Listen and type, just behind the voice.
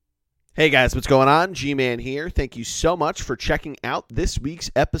Hey guys, what's going on? G-Man here. Thank you so much for checking out this week's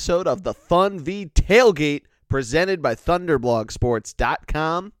episode of the Funvee Tailgate presented by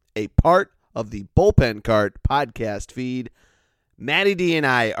ThunderblogSports.com, a part of the Bullpen Cart podcast feed. Matty D and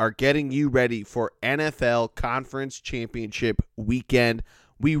I are getting you ready for NFL Conference Championship weekend.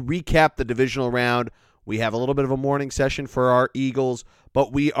 We recap the divisional round. We have a little bit of a morning session for our Eagles,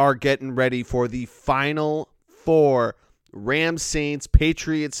 but we are getting ready for the Final Four. Rams, Saints,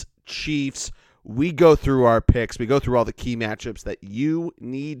 Patriots, Chiefs. We go through our picks. We go through all the key matchups that you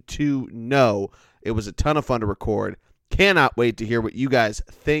need to know. It was a ton of fun to record. Cannot wait to hear what you guys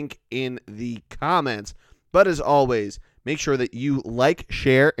think in the comments. But as always, make sure that you like,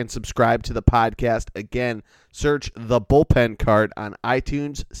 share, and subscribe to the podcast. Again, search The Bullpen Cart on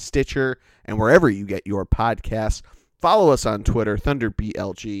iTunes, Stitcher, and wherever you get your podcasts. Follow us on Twitter,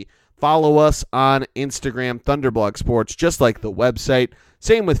 ThunderBLG. Follow us on Instagram, Thunderblog Sports, just like the website.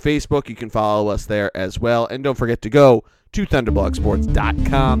 Same with Facebook. You can follow us there as well. And don't forget to go to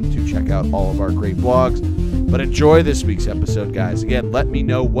ThunderblogSports.com to check out all of our great blogs. But enjoy this week's episode, guys. Again, let me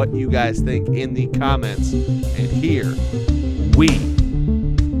know what you guys think in the comments. And here we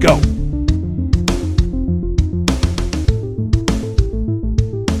go.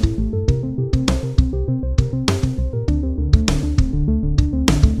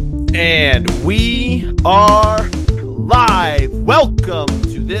 And we are live. Welcome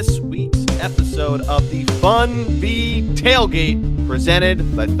to this week's episode of the Funvee Tailgate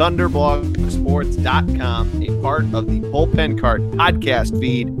presented by ThunderblogSports.com, a part of the Bullpen Cart podcast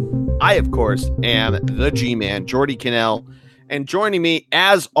feed. I, of course, am the G-Man, Jordy Cannell, and joining me,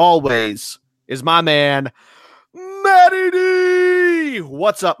 as always, is my man, Matty D.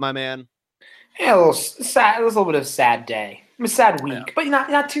 What's up, my man? Yeah, a little sad. It was a little bit of a sad day. A sad week, but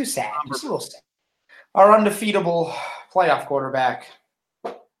not too sad. Just a little sad. Our undefeatable playoff quarterback.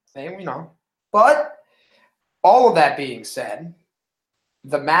 But all of that being said,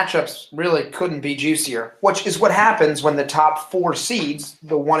 the matchups really couldn't be juicier, which is what happens when the top four seeds,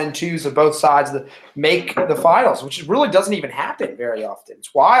 the 1 and 2s of both sides, make the finals, which really doesn't even happen very often.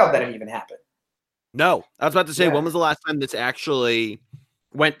 It's wild that it even happened. No, I was about to say, When was the last time this actually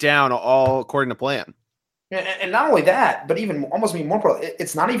went down all according to plan? And not only that, but even almost more important,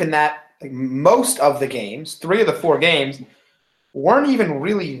 it's not even that. Like, most of the games, 3 of the 4 games, weren't even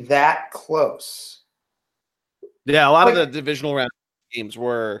really that close. Yeah, a lot of the divisional round games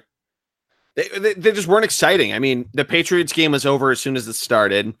were they just weren't exciting. I mean, the Patriots game was over as soon as it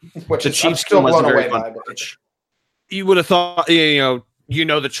started. Which the Chiefs game wasn't very fun. You would have thought,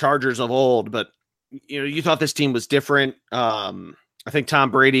 the Chargers of old, but you thought this team was different. I think Tom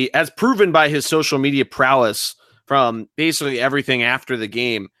Brady, as proven by his social media prowess from basically everything after the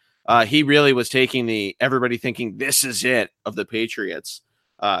game, he really was taking everybody thinking this is it of the Patriots,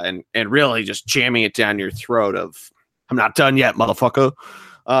 and really just jamming it down your throat of, I'm not done yet, motherfucker.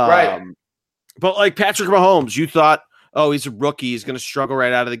 Right. But like Patrick Mahomes, you thought, oh, he's a rookie, he's going to struggle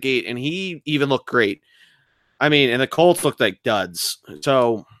right out of the gate, and he even looked great. I mean, and the Colts looked like duds.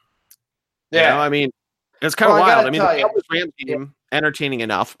 So, it's kind of wild. I mean, the Rams game, entertaining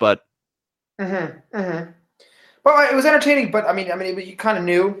enough, but. Well, it was entertaining, but I mean, you kind of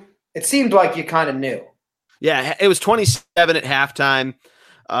knew. It seemed like you kind of knew. Yeah, it was 27 at halftime,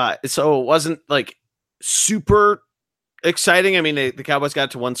 so it wasn't like super exciting. I mean, the Cowboys got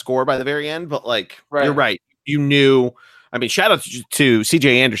to 1 score by the very end, but You're right. You knew. I mean, shout out to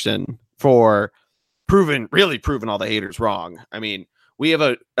CJ Anderson for really proving all the haters wrong. I mean, we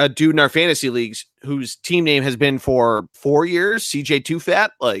have a dude in our fantasy leagues whose team name has been for 4 years, CJ Too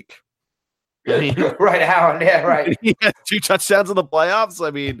Fat. Right, Alan. Yeah, right. He had 2 touchdowns in the playoffs.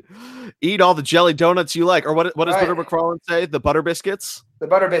 I mean, eat all the jelly donuts you like. Or what does Butter McFarlane say? The butter biscuits? The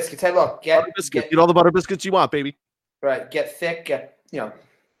butter biscuits. Hey, look, eat all the butter biscuits you want, baby. Right. Get thick, get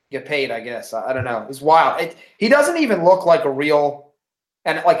paid, I guess. I don't know. It's wild. He doesn't even look like a real,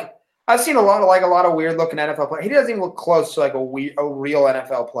 and I've seen a lot of weird looking NFL players. He doesn't even look close to like a real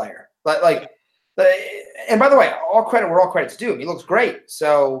NFL player. And by the way, all credit's due. He looks great.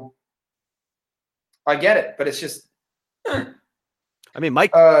 So I get it, but it's just. I mean,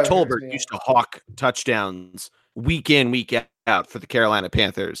 Mike Tolbert used to hawk touchdowns week in, week out for the Carolina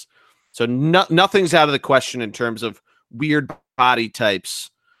Panthers. So nothing's out of the question in terms of weird body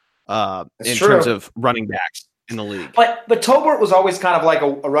types terms of running backs in the league. But Tolbert was always kind of like a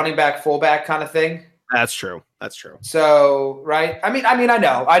running back, fullback kind of thing. That's true. So, right. I mean, I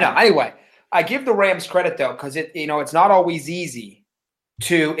know. Anyway, I give the Rams credit though, because it's not always easy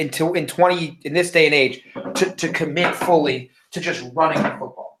in this day and age to commit fully to just running the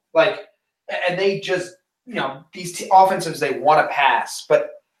football. And they just, these offensives, they want to pass, but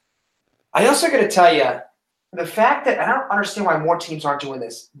I also got to tell you, the fact that I don't understand why more teams aren't doing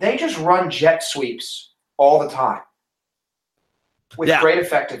this. They just run jet sweeps all the time with great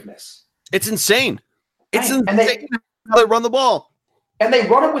effectiveness. It's insane. It's right. insane how they run the ball. And they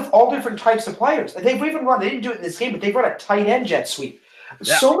run it with all different types of players. They've even run, they didn't do it in this game, but they've run a tight end jet sweep.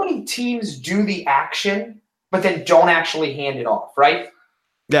 Yeah. So many teams do the action, but then don't actually hand it off, right?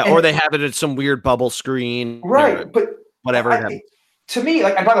 Yeah, or they have it at some weird bubble screen. Right, but whatever. To me,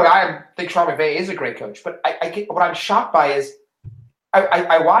 like, and by the way, I think Sean McVay is a great coach, but I get, what I'm shocked by is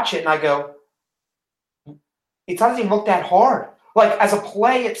I watch it and I go, it doesn't even look that hard. Like, as a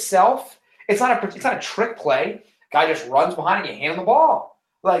play itself, it's not a trick play. Guy just runs behind and you hand him the ball.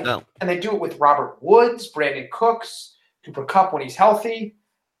 Like, no. And they do it with Robert Woods, Brandon Cooks, Cooper Kupp when he's healthy.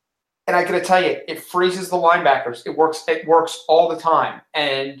 And I got to tell you, it freezes the linebackers. It works all the time.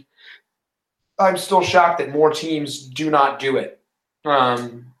 And I'm still shocked that more teams do not do it.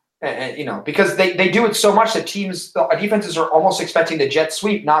 Because they do it so much that defenses are almost expecting the jet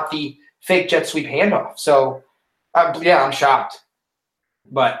sweep, not the fake jet sweep handoff. So, I'm shocked.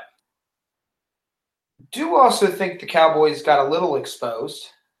 But do also think the Cowboys got a little exposed,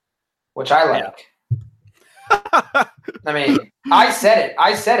 which I like. Yeah. I mean, I said it.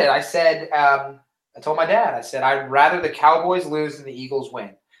 I said, I told my dad, I said, I'd rather the Cowboys lose than the Eagles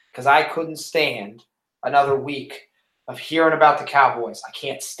win because I couldn't stand another week of hearing about the Cowboys. I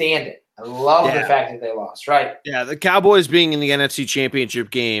can't stand it. I love the fact that they lost, right? Yeah, the Cowboys being in the NFC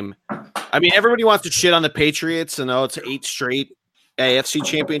Championship game. I mean, everybody wants to shit on the Patriots, and it's 8 straight AFC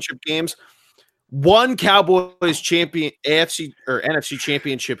Championship games. One Cowboys AFC or NFC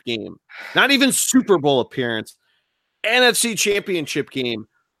Championship game, not even Super Bowl appearance, NFC Championship game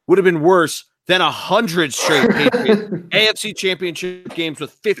would have been worse than 100 straight Patriots AFC Championship games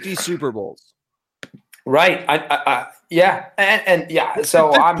with 50 Super Bowls. Right. Yeah. And yeah.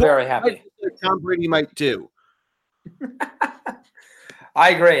 So I'm very happy. Tom Brady might do.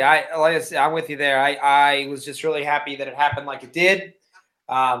 I agree. Like I said, I'm with you there. I was just really happy that it happened like it did.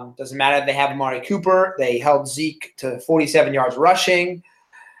 Doesn't matter if they have Amari Cooper. They held Zeke to 47 yards rushing.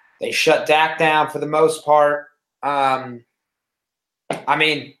 They shut Dak down for the most part. I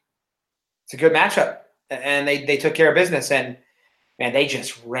mean, it's a good matchup. And they took care of business. And, man, they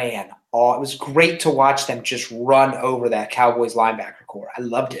just ran. It was great to watch them just run over that Cowboys linebacker core. I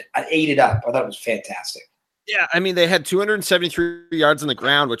loved it. I ate it up. I thought it was fantastic. Yeah, I mean, they had 273 yards on the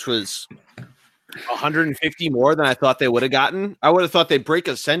ground, which was 150 more than I thought they would have gotten. I would have thought they'd break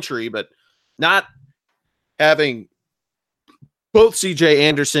a century, but not having both C.J.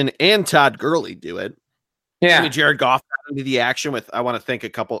 Anderson and Todd Gurley do it. Yeah. I mean, Jared Goff got into the action with, I want to think a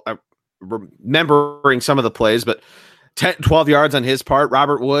couple, remembering some of the plays, but 12 yards on his part.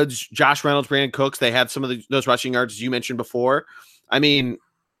 Robert Woods, Josh Reynolds, Brandon Cooks, they had some of those rushing yards, as you mentioned before. I mean,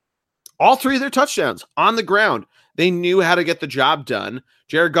 all 3 of their touchdowns on the ground. They knew how to get the job done.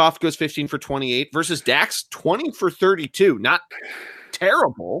 Jared Goff goes 15 for 28 versus Dak's 20 for 32. Not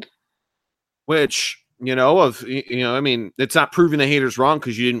terrible, which, I mean, it's not proving the haters wrong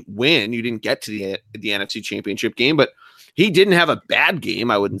because you didn't win. You didn't get to the NFC Championship game, but he didn't have a bad game,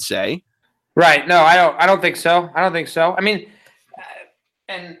 I wouldn't say. Right. No, I don't think so. I mean,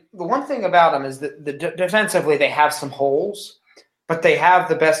 and the one thing about them is that defensively they have some holes, but they have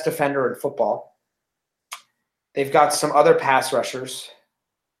the best defender in football. They've got some other pass rushers,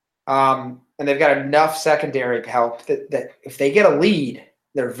 and they've got enough secondary help that if they get a lead,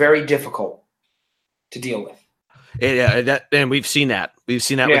 they're very difficult to deal with. Yeah, and we've seen that. We've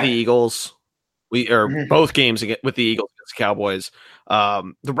seen that with the Eagles. Both games with the Eagles against the Cowboys.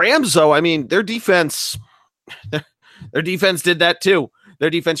 The Rams, though, I mean, their defense did that too. Their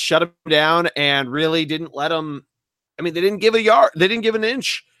defense shut them down and really didn't let them. I mean, they didn't give a yard. They didn't give an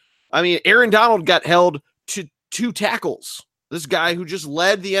inch. I mean, Aaron Donald got held to 2 tackles. This guy who just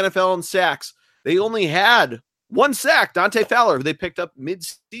led the NFL in sacks. They only had 1 sack, Dante Fowler, who they picked up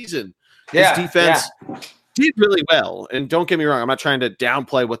mid-season. His defense did really well. And don't get me wrong, I'm not trying to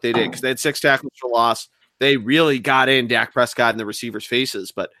downplay what they did because they had 6 tackles for loss. They really got in Dak Prescott and the receivers'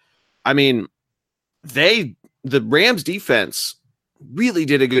 faces. But, I mean, the Rams defense really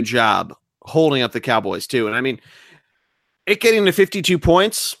did a good job holding up the Cowboys, too. And, I mean, it getting to 52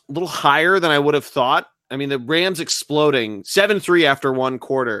 points, a little higher than I would have thought. I mean, the Rams exploding 7-3 after 1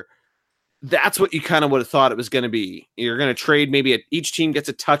 quarter. That's what you kind of would have thought it was going to be. You're going to trade maybe each team gets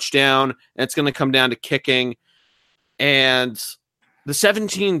a touchdown, and it's going to come down to kicking. And the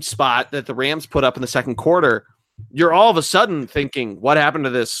 17 spot that the Rams put up in the second quarter, you're all of a sudden thinking, what happened to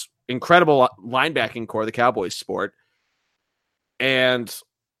this incredible linebacking core the Cowboys sport? And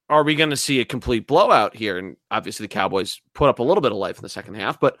are we going to see a complete blowout here? And obviously the Cowboys put up a little bit of life in the second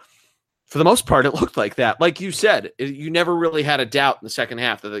half, but for the most part, it looked like that. Like you said, you never really had a doubt in the second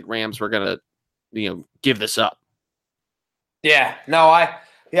half that the Rams were going to, give this up. Yeah. No,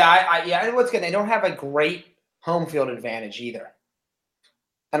 and what's good, they don't have a great home field advantage either.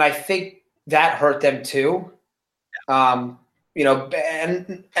 And I think that hurt them too. And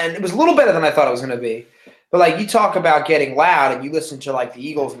it was a little better than I thought it was going to be. But, like, you talk about getting loud and you listen to, like, the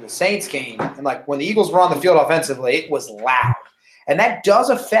Eagles and the Saints game, and, like, when the Eagles were on the field offensively, it was loud. And that does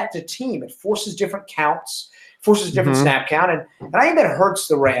affect a team. It forces different counts, forces different snap count. And I think that hurts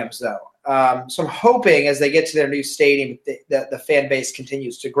the Rams, though. So I'm hoping as they get to their new stadium that the fan base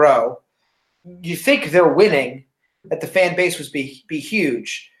continues to grow. You think they're winning, that the fan base would be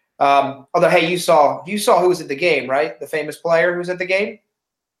huge. Although, hey, you saw who was at the game, right? The famous player who was at the game?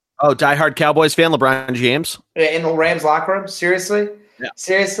 Oh, diehard Cowboys fan, LeBron James. In the Rams locker room? Seriously? Yeah.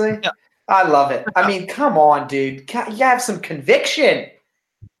 Seriously? Yeah. I love it. I mean, come on, dude. You have some conviction.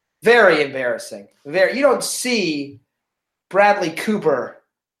 Very embarrassing. You don't see Bradley Cooper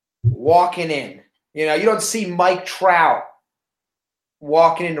walking in. You don't see Mike Trout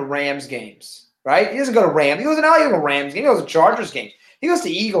walking into Rams games, right? He doesn't go to Rams. He goes to Rams game. He goes to Chargers games. He goes to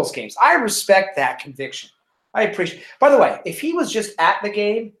Eagles games. I respect that conviction. I appreciate. By the way, if he was just at the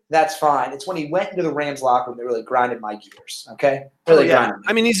game, that's fine. It's when he went into the Rams locker room that really grinded my gears. Okay, really grinded.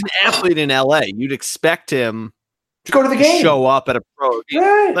 I mean, he's an athlete in LA. You'd expect him to go to the game, show up at a pro game.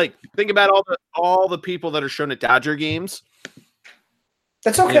 Right. Like, think about all the people that are shown at Dodger games.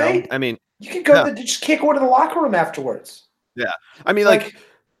 That's okay. I mean, you can go just can't go into the locker room afterwards. Yeah, I mean,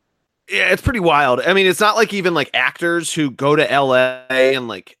 yeah, it's pretty wild. I mean, it's not like even like actors who go to LA and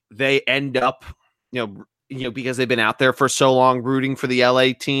like they end up, because they've been out there for so long rooting for the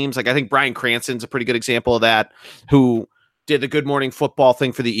LA teams. Like, I think Bryan Cranston's a pretty good example of that, who did the Good Morning Football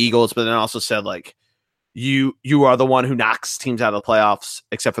thing for the Eagles, but then also said, like, you are the one who knocks teams out of the playoffs,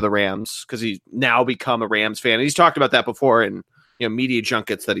 except for the Rams, because he's now become a Rams fan. And he's talked about that before in, media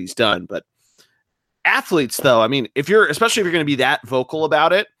junkets that he's done. But athletes, though, I mean, especially if you're going to be that vocal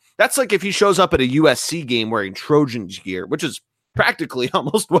about it, that's like if he shows up at a USC game wearing Trojans gear, which is practically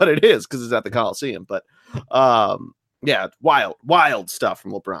almost what it is because it's at the Coliseum. But yeah, wild stuff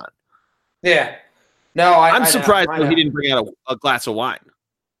from LeBron. Yeah. No, I'm surprised he didn't bring out a glass of wine.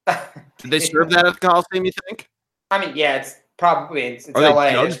 Did they serve that at the Coliseum, you think? I mean, yeah, it's probably it's Are LA.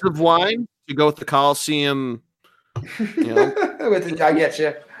 They judged of wine to go with the Coliseum? I get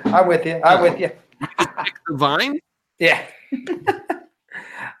you. I'm with you. Pick the vine? Yeah.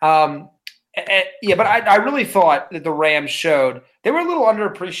 Yeah, but I really thought that the Rams showed they were a little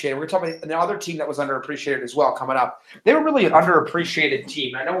underappreciated. We're talking about another team that was underappreciated as well coming up. They were really an underappreciated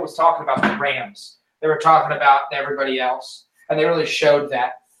team. I know one was talking about the Rams. They were talking about everybody else, and they really showed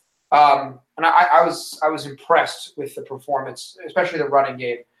that. And I was impressed with the performance, especially the running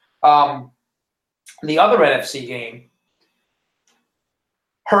game. The other NFC game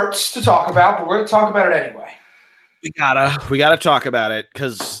hurts to talk about, but we're going to talk about it anyway. We gotta talk about it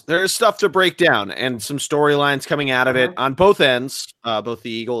because there's stuff to break down and some storylines coming out of it on both ends, both the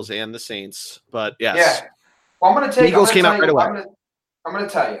Eagles and the Saints. But yes, yeah. Well, I'm going to tell you. The Eagles came out right away. I'm going to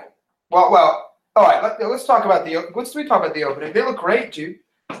tell you. Well. All right. Let's talk about let's talk about the opening. They look great, dude.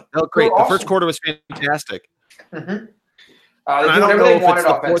 They look great. The first quarter was fantastic. Mm-hmm. I don't know if it's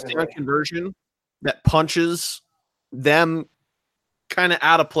the fourth down conversion that punches them kind of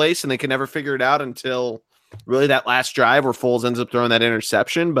out of place, and they can never figure it out until really that last drive where Foles ends up throwing that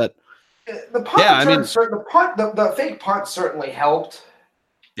interception. But the punt the fake punt certainly helped.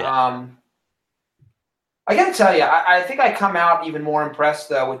 Yeah. I got to tell you, I think I come out even more impressed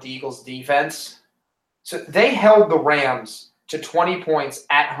though with the Eagles' defense. So they held the Rams to 20 points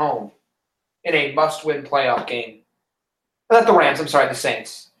at home in a must-win playoff game. Not the Rams, I'm sorry, the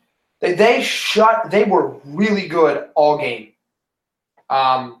Saints. They were really good all game.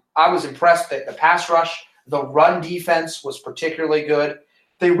 I was impressed that the pass rush, the run defense was particularly good.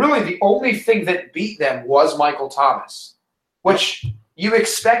 The only thing that beat them was Michael Thomas, which you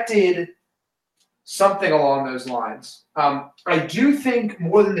expected something along those lines. I do think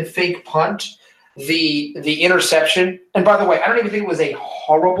more than the fake punt, the interception, and by the way, I don't even think it was a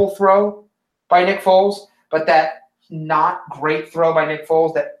horrible throw by Nick Foles, but that not great throw by Nick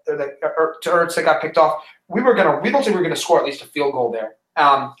Foles to Ertz that got picked off. We don't think we were going to score at least a field goal there.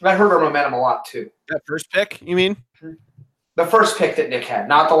 That hurt our momentum a lot too. That first pick, you mean? The first pick that Nick had,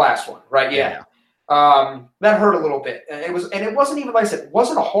 not the last one, right? Yeah. That hurt a little bit. And it wasn't even, like I said, it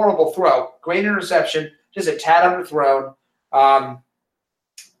wasn't a horrible throw. Great interception, just a tad underthrown.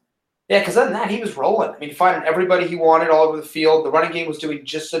 Yeah, because other than that, he was rolling. I mean, finding everybody he wanted all over the field. The running game was doing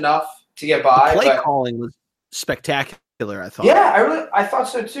just enough to get by. The play calling was spectacular, I thought. Yeah, I thought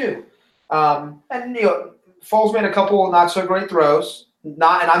so too. And Foles made a couple of not so great throws. And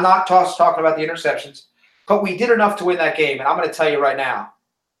I'm not talking about the interceptions, but we did enough to win that game. And I'm going to tell you right now,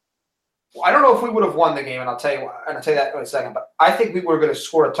 I don't know if we would have won the game, and I'll tell you that in a second. But I think we were going to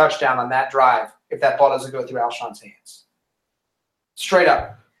score a touchdown on that drive if that ball doesn't go through Alshon's hands. Straight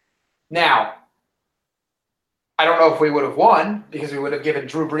up. Now, I don't know if we would have won because we would have given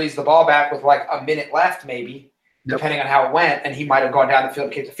Drew Brees the ball back with like a minute left, maybe, depending on how it went, and he might have gone down the field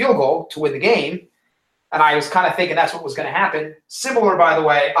and kicked a field goal to win the game. And I was kind of thinking that's what was going to happen. Similar, by the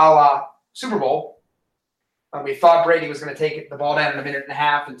way, a la Super Bowl. We thought Brady was going to take the ball down in a minute and a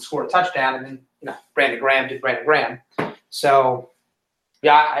half and score a touchdown, and then Brandon Graham did Brandon Graham. So,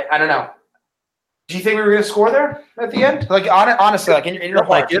 yeah, I don't know. Do you think we were going to score there at the end? Like honestly, like in your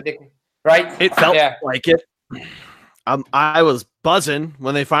heart, right? It felt like it. I was buzzing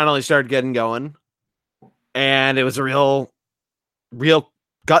when they finally started getting going, and it was a real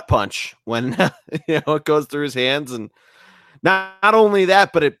gut punch when it goes through his hands, and not only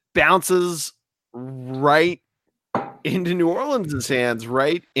that, but it bounces right into New Orleans' hands,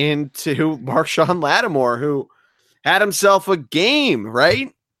 right into Marshawn Lattimore, who had himself a game,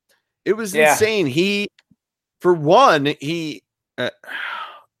 right? It was insane. He's the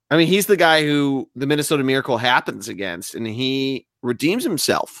guy who the Minnesota Miracle happens against, and he redeems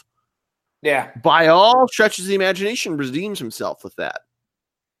himself. Yeah. By all stretches of the imagination, redeems himself with that.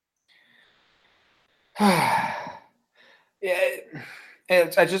 It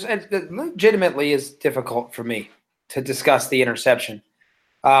legitimately is difficult for me to discuss the interception.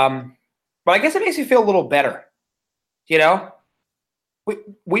 But I guess it makes me feel a little better.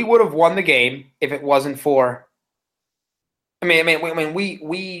 We would have won the game if it wasn't for.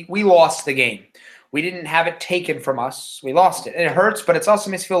 We lost the game. We didn't have it taken from us. We lost it, and it hurts. But it also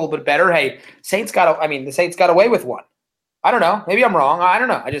makes me feel a little bit better. Hey, the Saints got away with one. I don't know. Maybe I'm wrong. I don't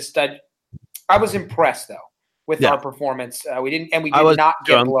know. I was impressed though with our performance. We did not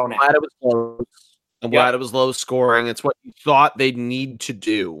get blown out. I'm glad it was low scoring. It's what you thought they'd need to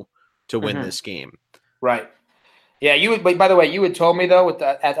do to win this game. Right. Yeah. By the way, you had told me though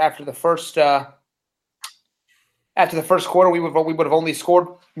after the first quarter, we would have only scored.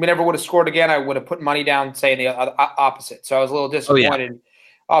 We never would have scored again. I would have put money down saying the opposite. So I was a little disappointed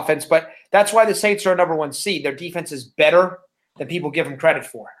offense, but that's why the Saints are number one seed. Their defense is better than people give them credit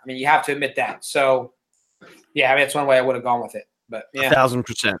for. You have to admit that. So that's one way I would have gone with it. But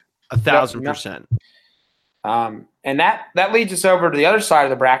 1,000%. 1,000%. And that leads us over to the other side of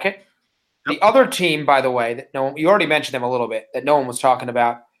the bracket. Yep. The other team, by the way, you already mentioned them a little bit, that no one was talking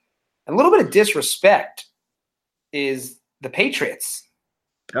about. A little bit of disrespect is the Patriots.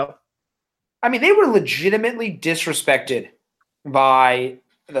 Yep. They were legitimately disrespected by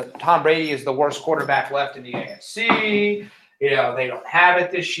Tom Brady is the worst quarterback left in the AFC. They don't have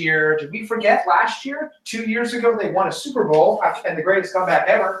it this year. Did we forget last year? 2 years ago, they won a Super Bowl and the greatest comeback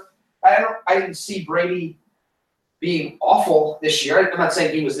ever. I didn't see Brady being awful this year. I'm not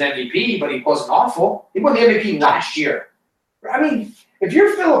saying he was an MVP, but he wasn't awful. He won the MVP last year. If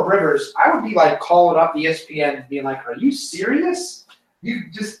you're Phillip Rivers, I would be like calling up ESPN and being like, "Are you serious? You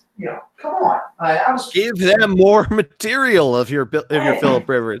just, come on." Give them more material if you're Phillip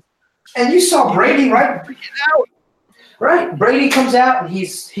Rivers. And you saw Brady, right? Right. Brady comes out and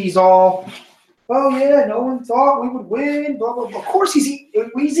he's all, "Oh yeah, no one thought we would win." Blah blah blah. Of course he's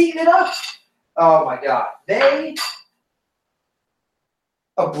eating it up. Oh my God, they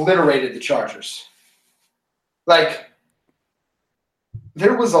obliterated the Chargers.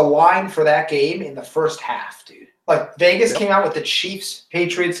 There was a line for that game in the first half, dude. Vegas came out with the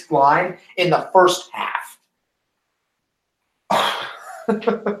Chiefs-Patriots line in the first half.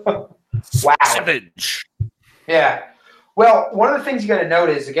 Wow. Savage. Yeah. Well, one of the things you got to note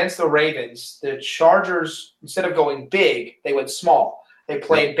is against the Ravens, the Chargers, instead of going big, they went small. They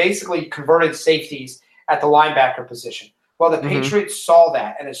played basically converted safeties at the linebacker position. Well, the Patriots saw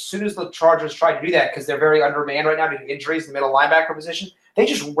that, and as soon as the Chargers tried to do that, because they're very undermanned right now due to injuries in the middle linebacker position, they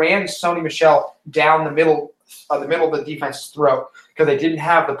just ran Sony Michel down the middle of the defense's throat because they didn't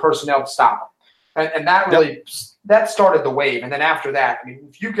have the personnel to stop him. And that really that started the wave. And then after that,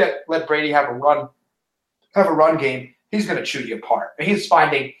 if you let Brady have a run game, he's going to chew you apart. He's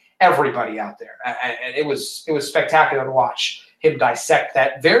finding everybody out there, and it was spectacular to watch him dissect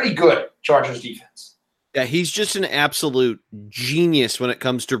that very good Chargers defense. Yeah, he's just an absolute genius when it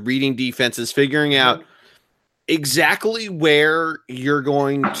comes to reading defenses, figuring out exactly where you're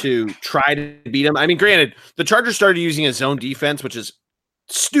going to try to beat him. Granted, the Chargers started using a zone defense, which is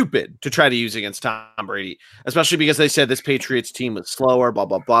stupid to try to use against Tom Brady, especially because they said this Patriots team was slower, blah,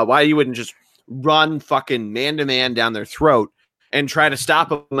 blah, blah. Why you wouldn't just run fucking man-to-man down their throat and try to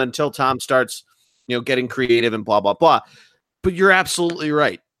stop him until Tom starts, getting creative and blah, blah, blah. But you're absolutely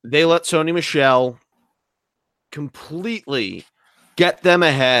right. They let Sony Michel completely get them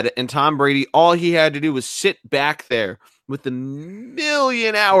ahead, and Tom Brady, all he had to do was sit back there with the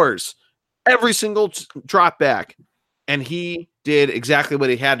million hours, every single drop back, and he did exactly what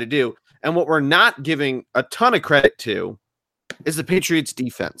he had to do. And what we're not giving a ton of credit to is the Patriots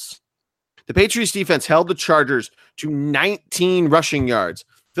defense. The Patriots defense held the Chargers to 19 rushing yards.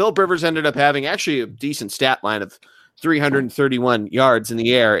 Philip Rivers ended up having actually a decent stat line of 331 yards in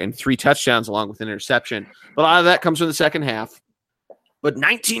the air and 3 touchdowns along with an interception. But a lot of that comes from the second half. But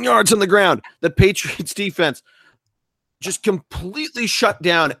 19 yards on the ground, the Patriots defense just completely shut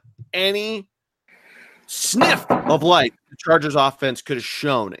down any sniff of life the Chargers offense could have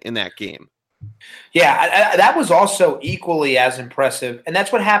shown in that game. Yeah, that was also equally as impressive. And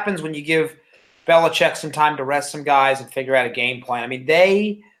that's what happens when you give Belichick some time to rest some guys and figure out a game plan. I mean,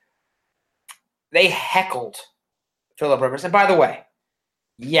 they heckled Philip Rivers. And by the way,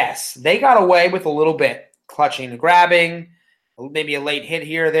 yes, they got away with a little bit, clutching and grabbing, maybe a late hit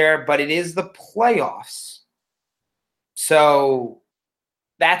here or there, but it is the playoffs. So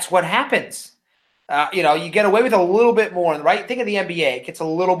that's what happens. You get away with a little bit more, right? Think of the NBA. It gets a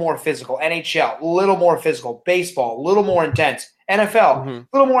little more physical. NHL, a little more physical. Baseball, a little more intense. NFL, a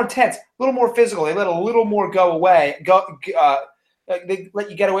little more intense, a little more physical. They let a little more go away. They let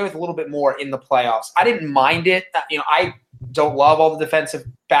you get away with a little bit more in the playoffs. I didn't mind it. I don't love all the defensive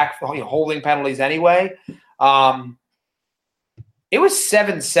back holding penalties anyway. It was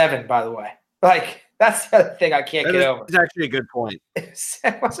 7-7, by the way. That's the other thing I can't get over. It's actually a good point.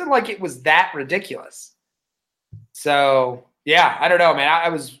 It wasn't like it was that ridiculous. So, yeah, I don't know, man. I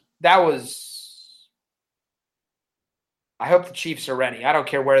hope the Chiefs are ready. I don't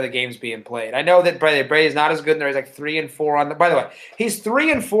care where the game's being played. I know that Brady's not as good, and there's 3-4 on the – by the way, he's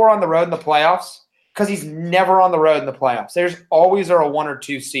 3-4 on the road in the playoffs because he's never on the road in the playoffs. There's always a 1 or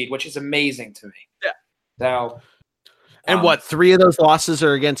 2 seed, which is amazing to me. Yeah. So – and 3 of those losses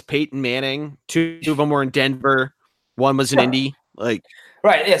are against Peyton Manning. 2 of them were in Denver. 1 was in Indy. Right.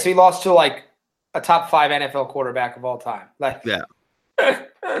 Yeah. So he lost to a top 5 NFL quarterback of all time. Yeah.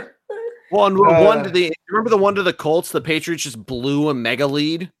 One to the. Remember the one to the Colts? The Patriots just blew a mega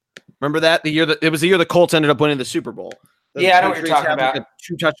lead. Remember that it was the year the Colts ended up winning the Super Bowl. I know what you're talking about. A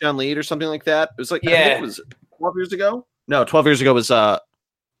 2 touchdown lead or something like that. It was I think it was 12 years ago. No, 12 years ago was. No,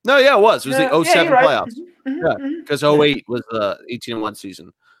 yeah, it was. It was the 07 playoffs. Yeah, because 08 was the 18-1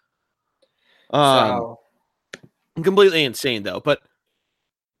 season. Completely insane, though. But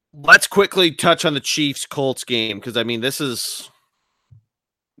let's quickly touch on the Chiefs-Colts game, because, I mean, this is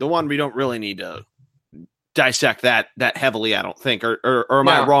the one we don't really need to dissect that heavily, I don't think. Or am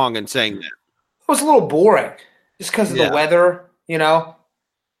I wrong in saying that? It was a little boring just because of the weather, a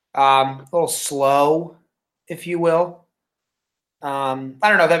little slow, if you will. I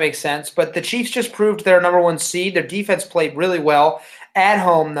don't know if that makes sense, but the Chiefs just proved they're number 1 seed. Their defense played really well at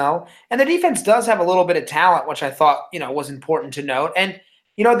home, though. And the defense does have a little bit of talent, which I thought, was important to note. And,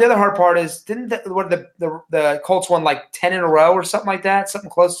 the other hard part is, didn't the Colts won 10 in a row or something like that? Something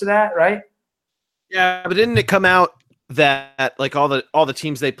close to that, right? Yeah, but didn't it come out that all the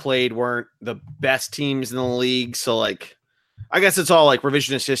teams they played weren't the best teams in the league? So I guess it's all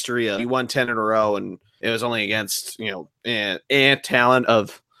revisionist history. You won 10 in a row, and it was only against and talent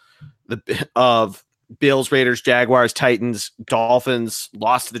of Bills, Raiders, Jaguars, Titans, Dolphins.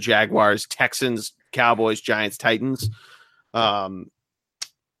 Lost to the Jaguars, Texans, Cowboys, Giants, Titans.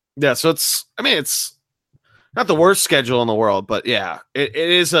 Yeah, so it's not the worst schedule in the world, but yeah,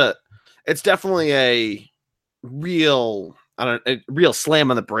 it's definitely a real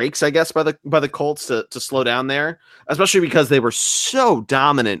slam on the brakes, I guess, by the Colts to slow down there, especially because they were so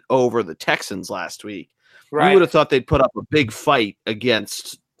dominant over the Texans last week. Right. You would have thought they'd put up a big fight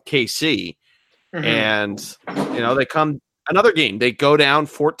against KC, and they come another game, they go down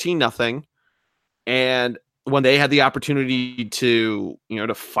 14-0, and when they had the opportunity to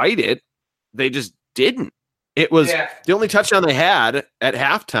fight it, they just didn't. It was the only touchdown they had at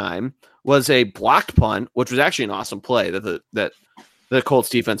halftime was a blocked punt, which was actually an awesome play that the Colts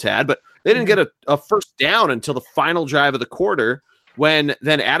defense had, but they didn't get a first down until the final drive of the quarter, when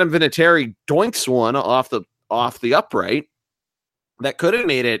then Adam Vinatieri doinks one off the upright that could have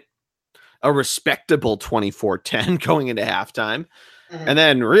made it a respectable 24-10 going into halftime. And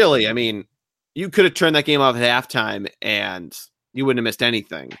then really, I mean, you could have turned that game off at halftime and you wouldn't have missed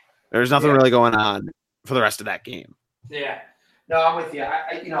anything. There's nothing really going on for the rest of that game. Yeah. No, I'm with you.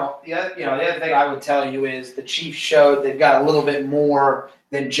 The other thing I would tell you is the Chiefs showed they've got a little bit more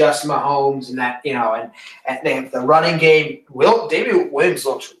than just Mahomes, and that and they have the running game. David Williams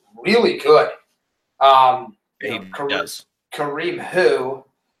looks really good. He does. Kareem who,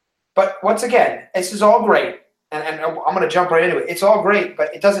 but once again, this is all great, and I'm going to jump right into it. It's all great,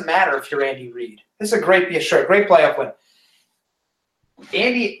 but it doesn't matter if you're Andy Reid. This is a great playoff win.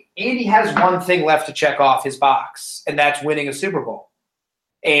 Andy has one thing left to check off his box, and that's winning a Super Bowl.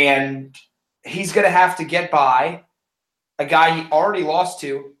 And he's going to have to get by a guy he already lost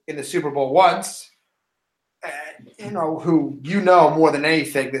to in the Super Bowl once, who more than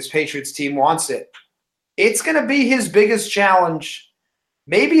anything, this Patriots team wants it. It's going to be his biggest challenge,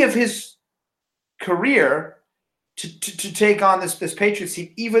 maybe of his career, to take on this Patriots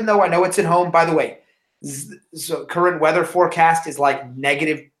team, even though I know it's at home. By the way, so current weather forecast is like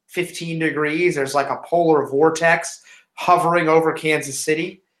negative 15 degrees. There's like a polar vortex hovering over Kansas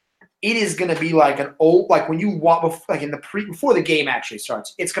City. It is going to be like when you walk, like before the game actually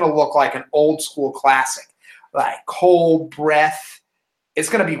starts, it's going to look like an old school classic, like cold breath. It's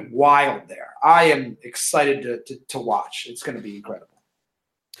going to be wild there. I am excited to watch. It's going to be incredible.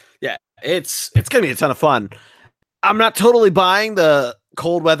 Yeah, it's going to be a ton of fun. I'm not totally buying the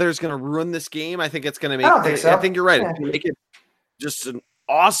cold weather is going to ruin this game. I think it's going to make. I don't think so. I think you're right. It's going to make it just an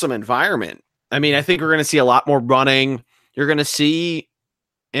awesome environment. I mean, I think we're going to see a lot more running. You're going to see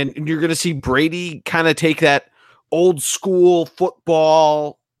Brady kind of take that old school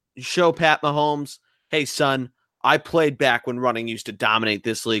football, show Pat Mahomes, hey son, I played back when running used to dominate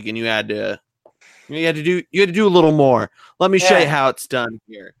this league, and you had to do a little more. Let me show you how it's done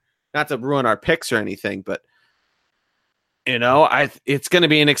here. Not to ruin our picks or anything, but it's going to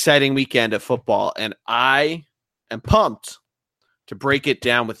be an exciting weekend of football, and I am pumped to break it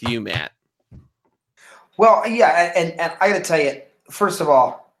down with you, Matt. Well, yeah, and I got to tell you, first of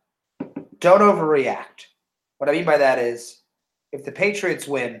all, don't overreact. What I mean by that is, if the Patriots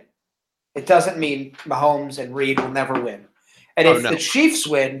win, it doesn't mean Mahomes and Reid will never win. And if the Chiefs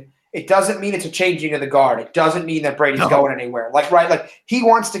win, it doesn't mean it's a changing of the guard. It doesn't mean that Brady's going anywhere. Like he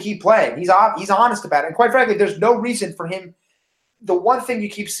wants to keep playing. He's honest about it. And quite frankly, there's no reason for him. The one thing you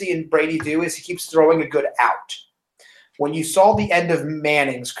keep seeing Brady do is he keeps throwing a good out. When you saw the end of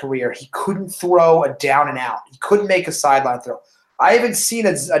Manning's career, he couldn't throw a down and out. He couldn't make a sideline throw. I haven't seen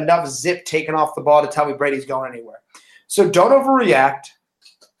enough zip taken off the ball to tell me Brady's going anywhere. So don't overreact.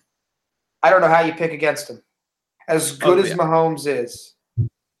 I don't know how you pick against him. As good as Mahomes is,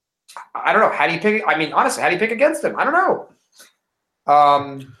 I don't know. How do you pick? I mean, honestly, how do you pick against him? I don't know.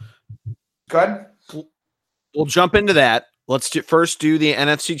 Go ahead. We'll jump into that. Let's first do the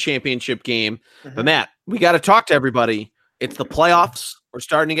NFC Championship game. Mm-hmm. But Matt, we got to talk to everybody. It's the playoffs. We're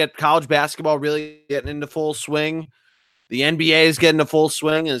starting to get college basketball really getting into full swing. The NBA is getting to full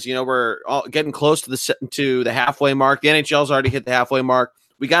swing as we're all getting close to the halfway mark. The NHL's already hit the halfway mark.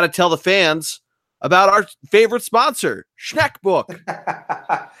 We got to tell the fans about our favorite sponsor, Schneckbook.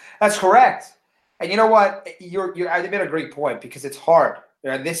 That's correct. And you know what? I made a great point because it's hard.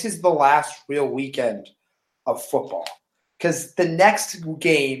 This is the last real weekend of football because the next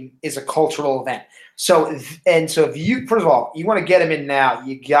game is a cultural event. So if you, first of all, you want to get him in now,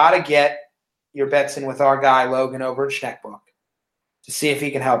 you got to get your bets in with our guy Logan over at Schneckbook to see if he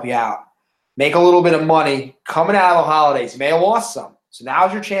can help you out. Make a little bit of money coming out of the holidays. You may have lost some. So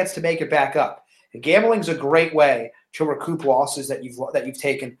now's your chance to make it back up. And gambling's a great way to recoup losses that you've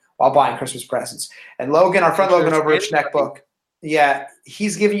taken while buying Christmas presents. And Logan, our friend Logan over at Schneckbook,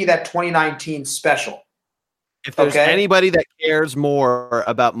 he's giving you that 2019 special. If there's anybody that cares more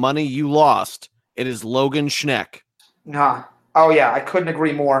about money you lost, it is Logan Schneck. Oh yeah, I couldn't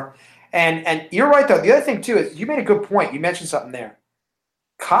agree more. And you're right though. The other thing too is you made a good point. You mentioned something there.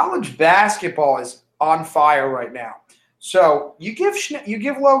 College basketball is on fire right now. So you give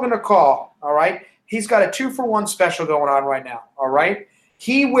Logan a call, all right? He's got a 2-for-1 special going on right now, all right?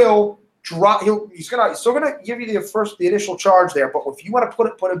 He will drop. He's still gonna give you the initial charge there, but if you want to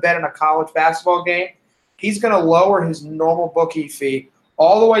put a bet in a college basketball game, he's gonna lower his normal bookie fee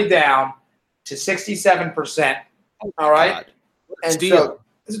all the way down to 67%. All right, God. And so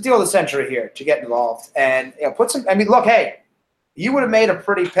it's a deal of the century here to get involved and put some. I mean, look, hey, you would have made a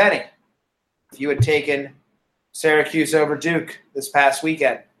pretty penny if you had taken Syracuse over Duke this past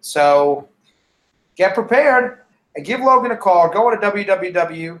weekend. So get prepared and give Logan a call. Go to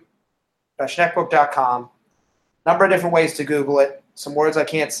www.schneckbook.com. Number of different ways to Google it. Some words I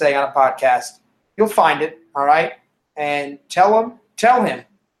can't say on a podcast. You'll find it, all right? And tell him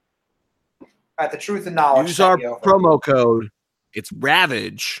at the Truth and Knowledge. Use our promo code. It's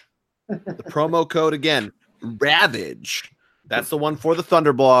Ravage. The promo code again, Ravage. That's the one for the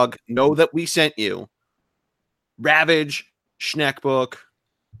Thunderblog. Know that we sent you. Ravage, Schneckbook,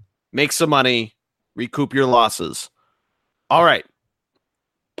 make some money, recoup your losses. All right.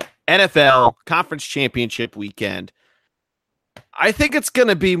 NFL Conference Championship weekend. I think it's going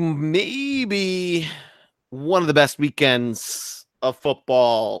to be maybe one of the best weekends of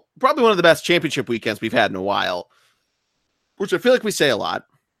football, probably one of the best championship weekends we've had in a while, which I feel like we say a lot.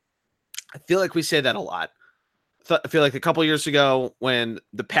 I feel like we say that a lot. I feel like a couple years ago when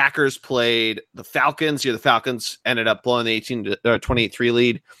the Packers played the Falcons, the Falcons ended up blowing the 28-3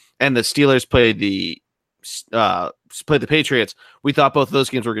 lead, and the Steelers played the Patriots. We thought both of those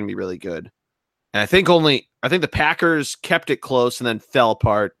games were going to be really good. And I think the Packers kept it close and then fell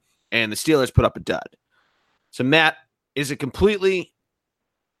apart, and the Steelers put up a dud. So, Matt, is it completely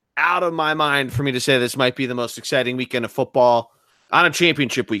out of my mind for me to say this might be the most exciting weekend of football on a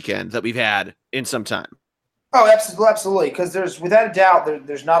championship weekend that we've had in some time? Oh, absolutely. Because without a doubt,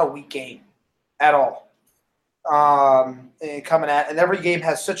 there's not a weak game at all coming at, and every game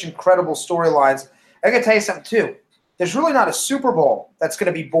has such incredible storylines. I can tell you something too. There's really not a Super Bowl that's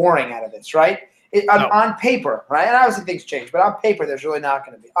going to be boring out of this, right? On paper, right? And obviously things change, but on paper, there's really not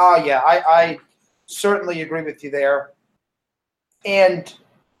going to be. Oh yeah, I certainly agree with you there, and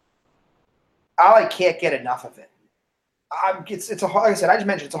I can't get enough of it. It's a hard, like I said, I just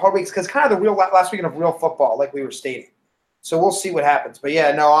mentioned it's a hard week because kind of the real last weekend of real football, like we were stating. So we'll see what happens. But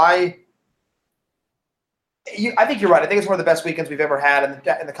yeah, no, I think you're right. I think it's one of the best weekends we've ever had in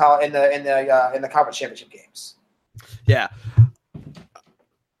the conference championship games. Yeah,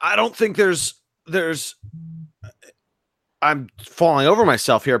 I don't think there's. I'm falling over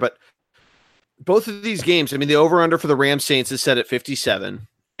myself here, but both of these games. I mean, the over/under for the Rams Saints is set at 57.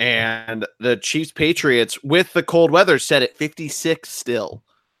 And the Chiefs Patriots with the cold weather set at 56 still.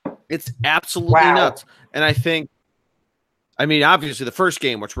 It's absolutely nuts. And I mean, obviously the first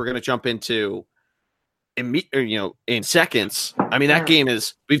game, which we're going to jump into in seconds. I mean, that game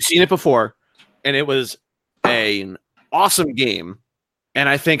we've seen it before, and it was an awesome game. And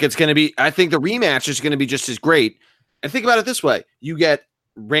I think the rematch is going to be just as great. And think about it this way. You get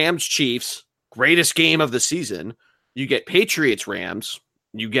Rams Chiefs, greatest game of the season. You get Patriots Rams.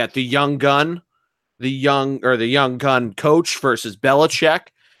 You get the young gun coach versus Belichick.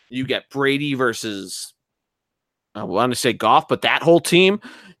 You get Brady versus, I want to say Goff, but that whole team.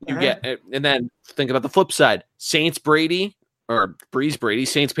 You get, and then think about the flip side: Saints Brady or Breeze Brady,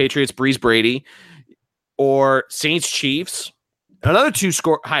 Saints Patriots Breeze Brady, or Saints Chiefs. Another two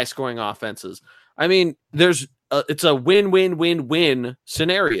high scoring offenses. I mean, it's a win-win-win-win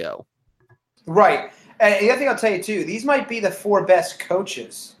scenario. Right. And the other thing I'll tell you, too, these might be the 4 best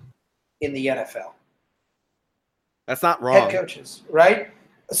coaches in the NFL. That's not wrong. Head coaches, right?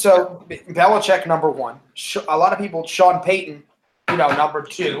 So Belichick, number 1. A lot of people, Sean Payton, number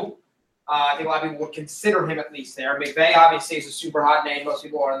 2. I think a lot of people would consider him at least there. McVay obviously is a super hot name. Most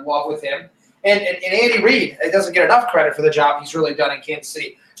people are in love with him. And Andy Reid doesn't get enough credit for the job he's really done in Kansas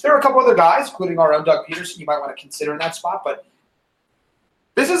City. There are a couple other guys, including our own Doug Peterson, you might want to consider in that spot, but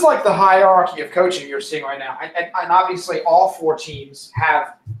this is like the hierarchy of coaching you're seeing right now. And obviously all 4 teams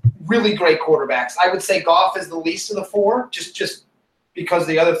have really great quarterbacks. I would say Goff is the least of the 4, just because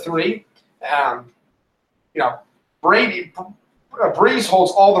the other 3. Breeze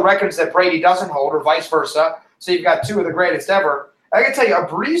holds all the records that Brady doesn't hold, or vice versa. So you've got 2 of the greatest ever. I can tell you, a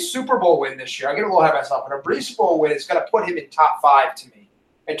Breeze Super Bowl win this year, I get a little ahead of myself, but a Breeze Super Bowl win is going to put him in top 5 to me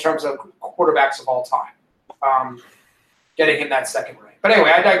in terms of quarterbacks of all time. Getting him that second ring. But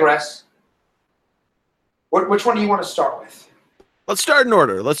anyway, I digress. Which one do you want to start with? Let's start in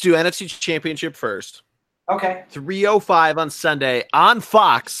order. Let's do NFC Championship first. Okay. 3:05 on Sunday on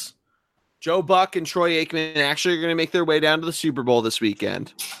Fox. Joe Buck and Troy Aikman actually are going to make their way down to the Super Bowl this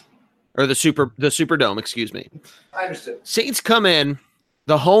weekend. Or the Superdome, excuse me. I understood. Saints come in,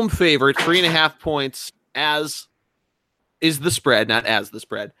 the home favorite, 3.5 points, as is the spread, not as the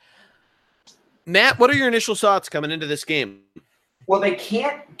spread. Matt, what are your initial thoughts coming into this game? Well, they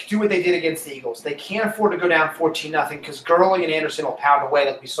can't do what they did against the Eagles. They can't afford to go down 14-0 because Gurley and Anderson will pound away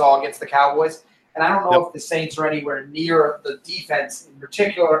like we saw against the Cowboys. And I don't know if the Saints are anywhere near the defense, in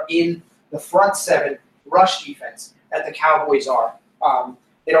particular in the front 7 rush defense, that the Cowboys are.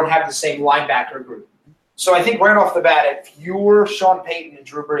 They don't have the same linebacker group. So I think right off the bat, if you're Sean Payton and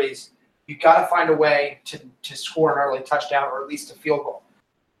Drew Brees, you've got to find a way to score an early touchdown or at least a field goal.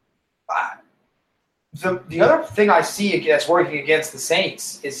 The other thing I see that's working against the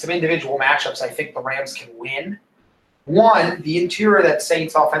Saints is some individual matchups I think the Rams can win. One, the interior of that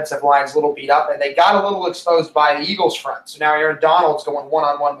Saints offensive line is a little beat up, and they got a little exposed by the Eagles front. So now Aaron Donald's going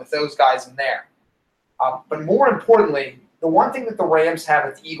one-on-one with those guys in there. But more importantly, The one thing that the Rams have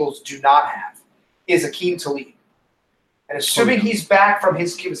that the Eagles do not have is Akeem Talib. And assuming he's back from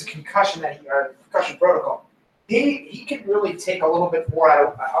his concussion concussion protocol, he can really take a little bit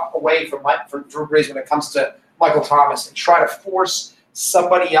more away from Drew Brees when it comes to Michael Thomas and try to force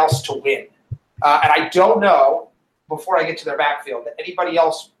somebody else to win. And I don't know, before I get to their backfield, that anybody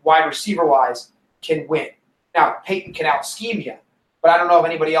else wide receiver-wise can win. Now, Peyton can out-scheme you, but I don't know if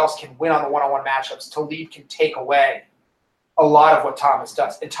anybody else can win on the one-on-one matchups. Talib can take away a lot of what Thomas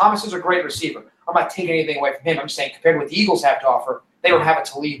does. And Thomas is a great receiver. I'm not taking anything away from him. I'm just saying, compared to what the Eagles have to offer, they don't have a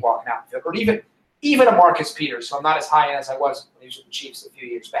Talib walking out the field. Or even a Marcus Peters, so I'm not as high as I was when he was with the Chiefs a few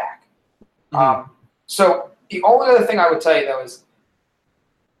years back. So the only other thing I would tell you, though, is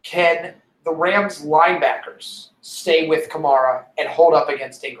can the Rams linebackers stay with Kamara and hold up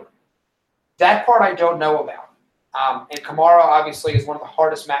against Ingram? That part I don't know about. And Kamara, obviously, is one of the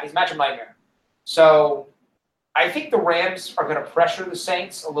hardest he's a matchup nightmare. So I think the Rams are going to pressure the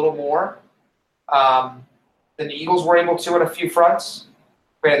Saints a little more than the Eagles were able to on a few fronts.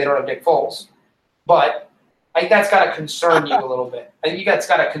 Granted, they don't have Nick Foles. But I think that's got to concern you a little bit.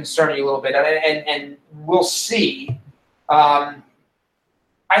 And we'll see. I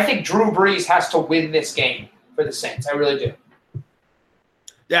think Drew Brees has to win this game for the Saints. I really do.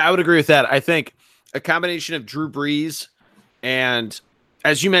 Yeah, I would agree with that. I think a combination of Drew Brees and,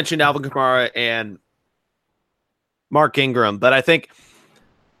 as you mentioned, Alvin Kamara and Mark Ingram. But I think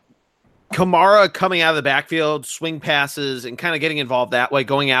Kamara coming out of the backfield, swing passes, and kind of getting involved that way,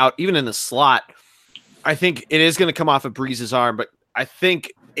 going out, even in the slot, I think it is going to come off of Brees' arm. But I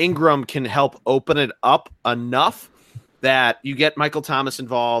think Ingram can help open it up enough that you get Michael Thomas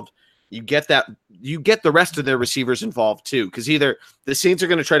involved. You get the rest of their receivers involved too, because either the Saints are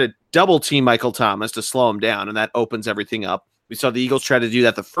going to try to double team Michael Thomas to slow him down, and that opens everything up. We saw the Eagles try to do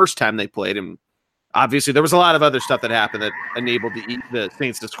that the first time they played, and obviously there was a lot of other stuff that happened that enabled the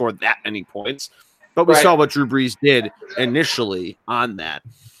Saints to score that many points. But we saw what Drew Brees did initially on that.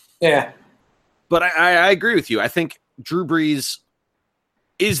 Yeah. But I agree with you. I think Drew Brees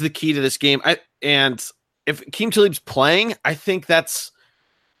is the key to this game. And if Akeem Talib's playing, I think it's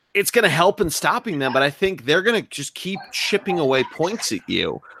going to help in stopping them, but I think they're going to just keep chipping away points at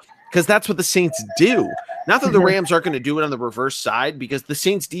you because that's what the Saints do. Not that the Rams aren't going to do it on the reverse side, because the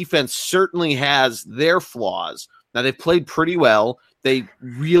Saints defense certainly has their flaws. Now, they've played pretty well. They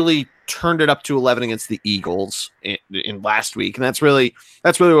really turned it up to 11 against the Eagles in last week, and that's really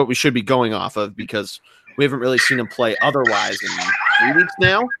what we should be going off of, because we haven't really seen them play otherwise in 3 weeks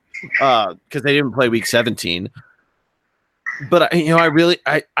now, because they didn't play week 17. But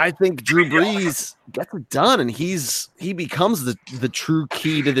I think Drew Brees gets it done, and he becomes the true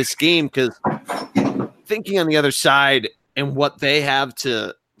key to this game, because thinking on the other side and what they have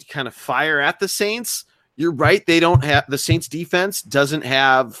to kind of fire at the Saints, you're right. They don't have, the Saints defense doesn't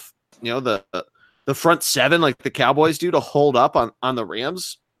have, the front seven like the Cowboys do to hold up on the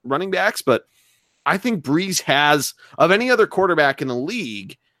Rams running backs. But I think Brees has, of any other quarterback in the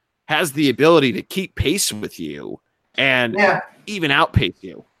league, has the ability to keep pace with you and even outpace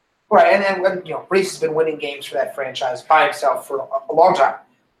you. Right, and Brees has been winning games for that franchise by himself for a long time.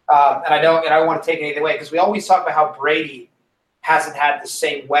 And I don't want to take it either way, because we always talk about how Brady hasn't had the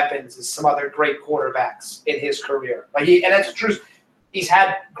same weapons as some other great quarterbacks in his career. And that's the truth. He's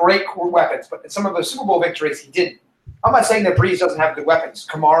had great weapons, but in some of the Super Bowl victories, he didn't. I'm not saying that Brees doesn't have good weapons.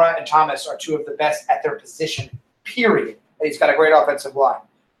 Kamara and Thomas are two of the best at their position, period. And he's got a great offensive line.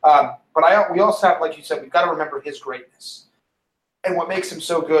 But we also have, like you said, we've got to remember his greatness. And what makes him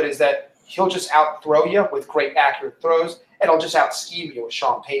so good is that he'll just out-throw you with great accurate throws, and he'll just out-scheme you with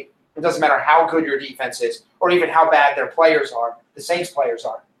Sean Payton. It doesn't matter how good your defense is or even how bad their players are, the Saints players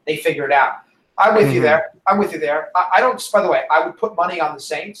are. They figure it out. I'm with you there. I don't, by the way, I would put money on the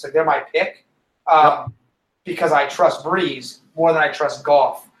Saints. Like, they're my pick because I trust Brees more than I trust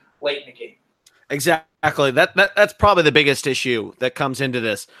Goff late in the game. Exactly. That's probably the biggest issue that comes into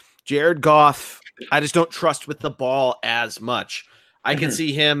this. Jared Goff, I just don't trust with the ball as much. I can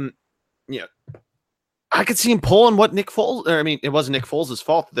see him, I could see him pulling what Nick Foles. Or, I mean, it wasn't Nick Foles'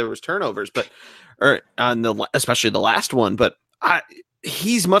 fault that there was turnovers, especially the last one. But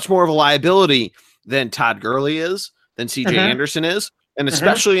he's much more of a liability than Todd Gurley is, than C.J. Anderson is, and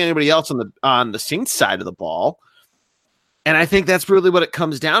especially anybody else on the Saints side of the ball. And I think that's really what it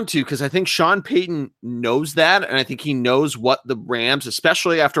comes down to, because I think Sean Payton knows that, and I think he knows what the Rams,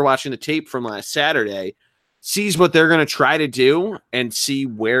 especially after watching the tape from last Saturday, sees what they're going to try to do and see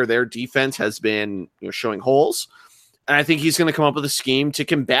where their defense has been showing holes. And I think he's going to come up with a scheme to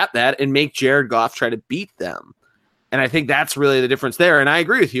combat that and make Jared Goff try to beat them. And I think that's really the difference there. And I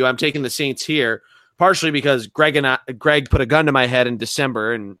agree with you. I'm taking the Saints here, partially because Greg put a gun to my head in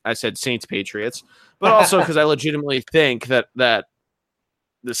December and I said Saints Patriots, but also because I legitimately think that the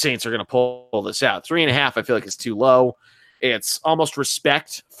Saints are going to pull this out. 3.5, I feel like, is too low. It's almost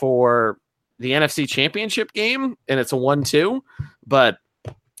respect for the NFC Championship game, and it's a 1-2. But,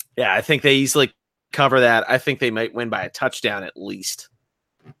 yeah, I think they easily cover that. I think they might win by a touchdown at least.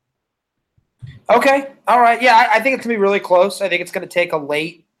 Okay. All right. Yeah, I think it's going to be really close. I think it's going to take a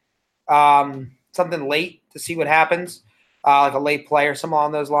late something late to see what happens, like a late play or something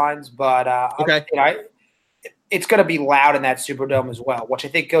along those lines. But okay. It's going to be loud in that Superdome as well, which I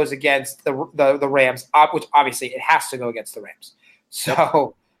think goes against the Rams, which obviously it has to go against the Rams. So,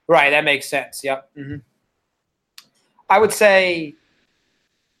 yep. Right, that makes sense. Yep. Mm-hmm. I would say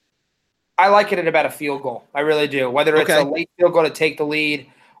I like it at about a field goal. I really do, whether it's a late field goal to take the lead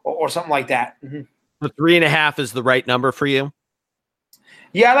or something like that. Mm-hmm. The 3.5 is the right number for you?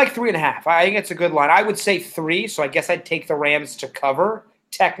 Yeah, I like 3.5. I think it's a good line. I would say 3, so I guess I'd take the Rams to cover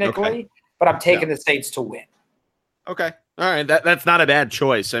technically, but I'm taking the Saints to win. Okay. All right. That's not a bad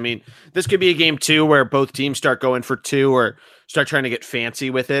choice. I mean, this could be a game, too, where both teams start going for 2 or start trying to get fancy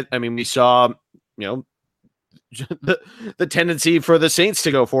with it. I mean, we saw, the tendency for the Saints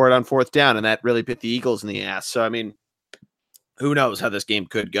to go for it on 4th down, and that really bit the Eagles in the ass. So, I mean, who knows how this game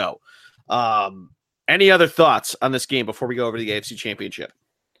could go. Any other thoughts on this game before we go over to the AFC Championship?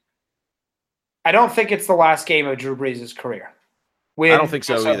 I don't think it's the last game of Drew Brees' career. I don't think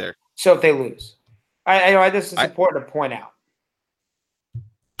so either. So if they lose. I this is important to point out.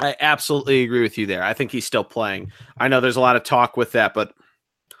 I absolutely agree with you there. I think he's still playing. I know there's a lot of talk with that, but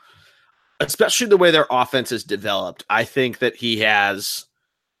especially the way their offense is developed, I think that he has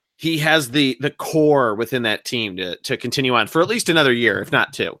the core within that team to continue on for at least another year, if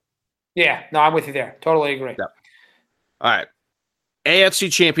not 2. Yeah, no, I'm with you there. Totally agree. Yep. All right.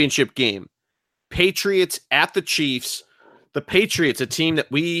 AFC Championship game. Patriots at the Chiefs. The Patriots, a team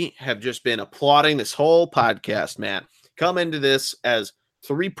that we have just been applauding this whole podcast, Matt, come into this as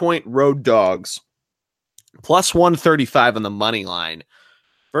 3-point road dogs, plus 135 on the money line,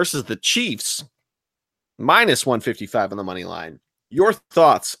 versus the Chiefs, minus 155 on the money line. Your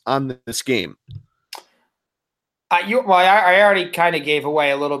thoughts on this game? I already kind of gave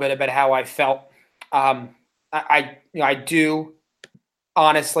away a little bit about how I felt. I do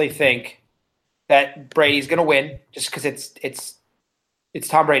honestly think that Brady's going to win just because it's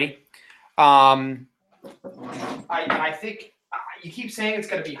Tom Brady. I think you keep saying it's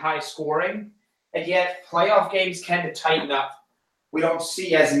going to be high scoring, and yet playoff games tend to tighten up. We don't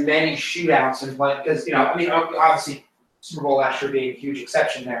see as many shootouts in play because obviously Super Bowl last year being a huge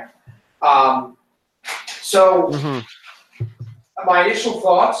exception there. My initial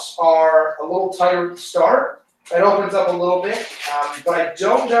thoughts are a little tighter at the start. It opens up a little bit, but I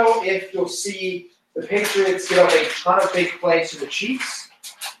don't know if you'll see the Patriots give up a ton of big plays to the Chiefs.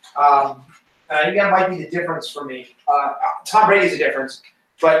 And I think that might be the difference for me. Tom Brady's the difference,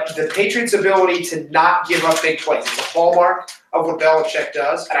 but the Patriots' ability to not give up big plays is a hallmark of what Belichick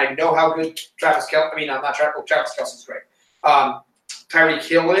does, and I know how good Travis Kelce's great. Tyreek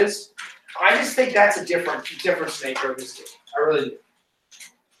Hill is. I just think that's a difference maker of this game. I really do.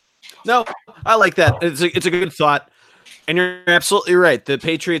 No, I like that. It's a good thought. And you're absolutely right. The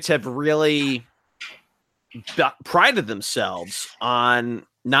Patriots have really prided themselves on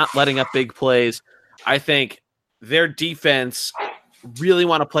not letting up big plays. I think their defense really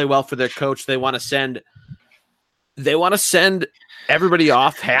want to play well for their coach. They want to send everybody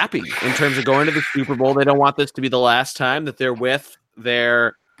off happy in terms of going to the Super Bowl. They don't want this to be the last time that they're with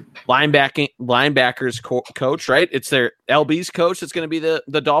their linebackers coach, right? It's their LB's coach that's going to be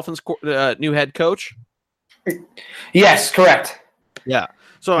the Dolphins' new head coach. Yes, correct. Yeah.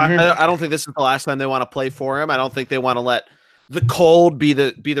 So I don't think this is the last time they want to play for him. I don't think they want to let the cold be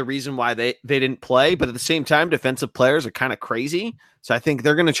the reason why they didn't play. But at the same time, defensive players are kind of crazy. So I think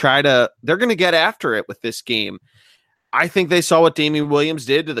they're going to get after it with this game. I think they saw what Damian Williams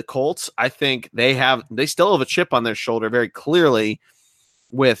did to the Colts. I think they still have a chip on their shoulder very clearly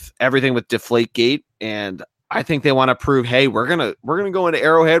with everything with Deflategate, and I think they want to prove, hey, we're gonna go into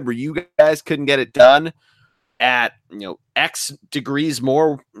Arrowhead where you guys couldn't get it done at X degrees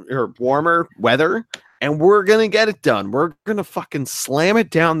more or warmer weather, and we're gonna get it done. We're gonna fucking slam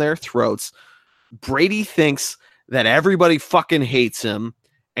it down their throats. Brady thinks that everybody fucking hates him,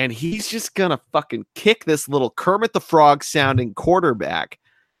 and he's just gonna fucking kick this little Kermit the Frog sounding quarterback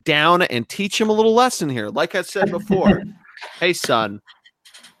down and teach him a little lesson here. Like I said before, hey son,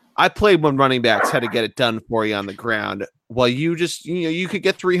 I played when running backs had to get it done for you on the ground. Well, you just, you could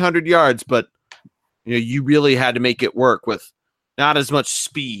get 300 yards, but you really had to make it work with not as much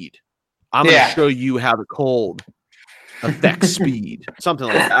speed. I'm going to show you how the cold affects speed. Something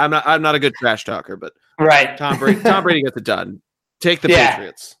like that. I'm not a good trash talker, but right. Tom Brady gets it done. Take the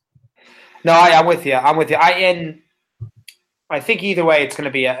Patriots. No, I'm with you. I think either way, it's going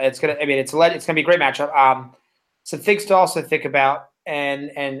to be a great matchup. Some things to also think about,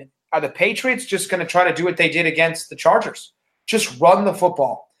 and are the Patriots just going to try to do what they did against the Chargers? Just run the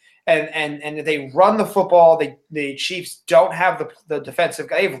football, and if they run the football, the Chiefs don't have the defensive.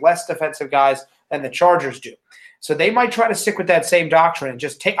 They have less defensive guys than the Chargers do, so they might try to stick with that same doctrine and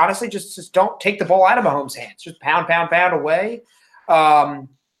just don't take the ball out of Mahomes' hands. Just pound away. That's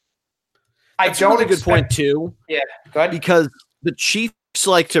a really good point too. Yeah, go ahead. Because the Chiefs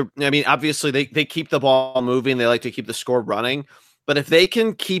like to, obviously they keep the ball moving. They like to keep the score running. But if they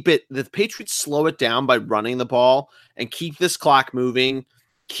can keep it, the Patriots slow it down by running the ball and keep this clock moving,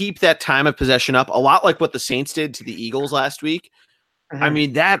 keep that time of possession up, a lot like what the Saints did to the Eagles last week.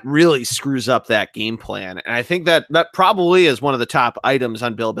 Mm-hmm. That really screws up that game plan. And I think that probably is one of the top items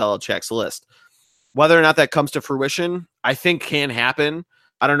on Bill Belichick's list. Whether or not that comes to fruition, I think can happen.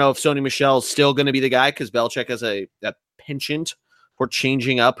 I don't know if Sony Michel is still going to be the guy because Belichick has a penchant for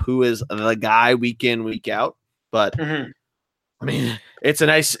changing up who is the guy week in, week out. But it's a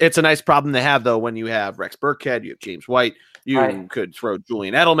nice problem to have though when you have Rex Burkhead, you have James White, you could throw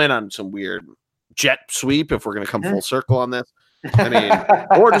Julian Edelman on some weird jet sweep if we're going to come full circle on this.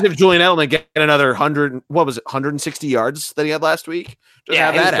 Or just if Julian Edelman get another 160 yards that he had last week. He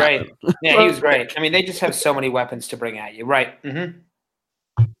was great. Yeah, he was great. They just have so many weapons to bring at you, right? Mm-hmm.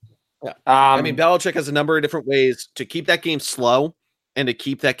 Yeah. Belichick has a number of different ways to keep that game slow and to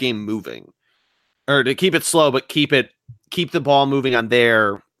keep that game moving, or to keep it slow, but keep the ball moving in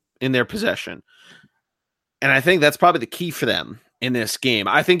their possession. And I think that's probably the key for them in this game.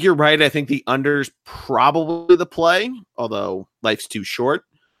 I think you're right. I think the under's probably the play, although life's too short.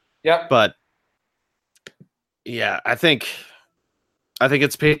 Yeah. But yeah, I think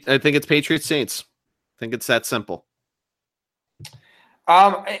it's Patriots Saints. I think it's that simple.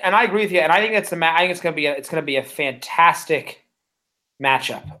 And I agree with you. And I think I think it's going to be a fantastic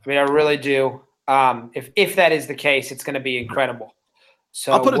matchup. I really do. If that is the case, it's going to be incredible.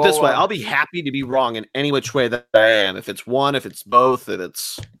 So I'll put it this way: I'll be happy to be wrong in any which way that I am. If it's one, if it's both,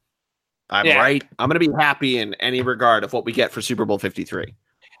 if I'm right, I'm going to be happy in any regard of what we get for Super Bowl 53.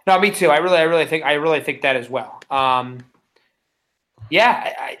 No, me too. I really think that as well.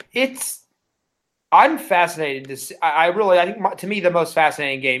 I'm fascinated to see. I think to me the most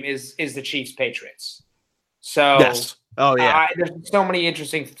fascinating game is the Chiefs Patriots. So yes. Oh yeah. There's so many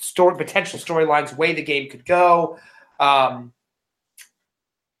interesting potential storylines, way the game could go, and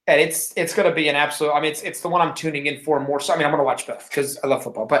it's going to be an absolute. It's the one I'm tuning in for more. So I'm going to watch both because I love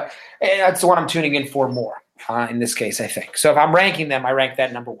football, but it's the one I'm tuning in for more in this case. I think so. If I'm ranking them, I rank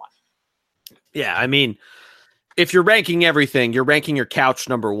that number one. Yeah, if you're ranking everything, you're ranking your couch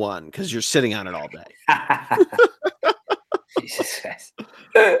number one because you're sitting on it all day. Jesus Christ.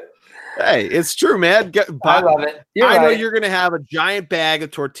 Hey, it's true, man. I love it. I know you're going to have a giant bag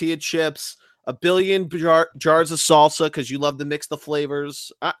of tortilla chips, a billion jars of salsa because you love to mix the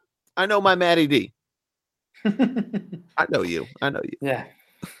flavors. I know my Matty D. I know you. Yeah.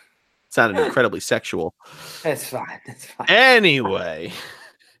 Sounded incredibly sexual. It's fine. Anyway.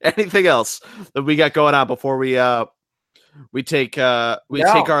 Anything else that we got going on before we take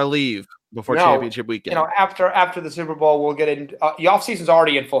our leave before championship weekend? After the Super Bowl, we'll get in. The offseason's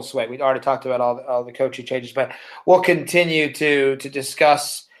already in full swing. We've already talked about all the coaching changes, but we'll continue to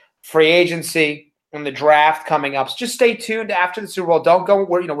discuss free agency and the draft coming up. So just stay tuned after the Super Bowl. Don't go.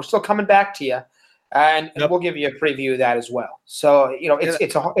 We're still coming back to you, and we'll give you a preview of that as well. So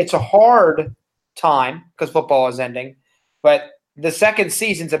it's a hard time because football is ending, but the second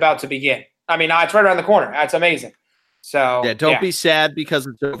season's about to begin. It's right around the corner. That's amazing. So don't be sad because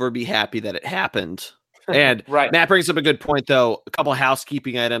it's over. Be happy that it happened. And right. Matt brings up a good point, though. A couple of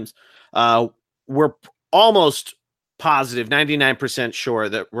housekeeping items. We're almost positive, 99% sure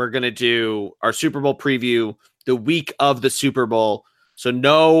that we're going to do our Super Bowl preview the week of the Super Bowl. So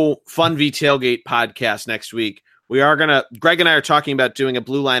no Funvee Tailgate podcast next week. Greg and I are talking about doing a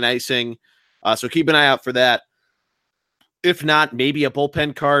blue line icing. So keep an eye out for that. If not, maybe a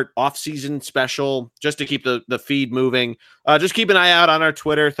bullpen cart off-season special just to keep the feed moving. Just keep an eye out on our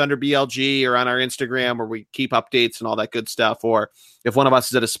Twitter, ThunderBLG, or on our Instagram where we keep updates and all that good stuff. Or if one of us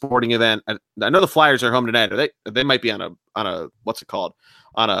is at a sporting event, I know the Flyers are home tonight. They might be on a what's it called?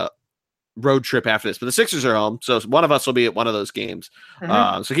 On a road trip after this. But the Sixers are home, so one of us will be at one of those games.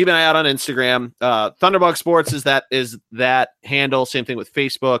 Mm-hmm. So keep an eye out on Instagram. Thunderbug Sports is that handle. Same thing with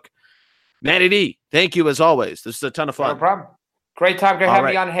Facebook. Matty D, thank you as always. This is a ton of fun. No problem. Great time. Great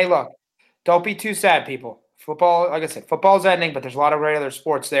having you on. Hey, look, Don't be too sad, people. Football, like I said, football's ending, but there's a lot of regular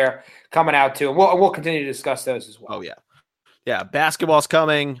sports there coming out too. And we'll continue to discuss those as well. Oh, yeah. Yeah, basketball's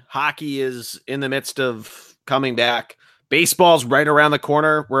coming. Hockey is in the midst of coming back. Baseball's right around the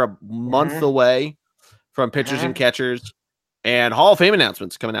corner. We're a month away from pitchers and catchers. And Hall of Fame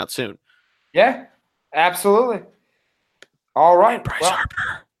announcements coming out soon. Yeah, absolutely. All right. Bryce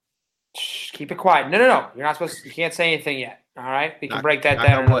Harper. Shh, keep it quiet. No. You're not supposed to. You can't say anything yet. All right? We can break that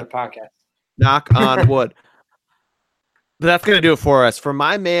down in another podcast. Knock on wood. But that's going to do it for us. For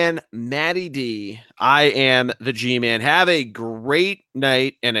my man, Matty D, I am the G-Man. Have a great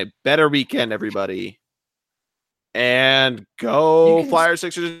night and a better weekend, everybody. And go Flyers,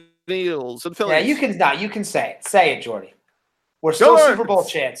 Sixers, Eagles, and Phillies. Yeah, you can say it. Say it, Jordy. We're still Super Bowl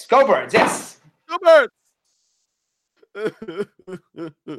chance. Go Birds, yes. Go Birds.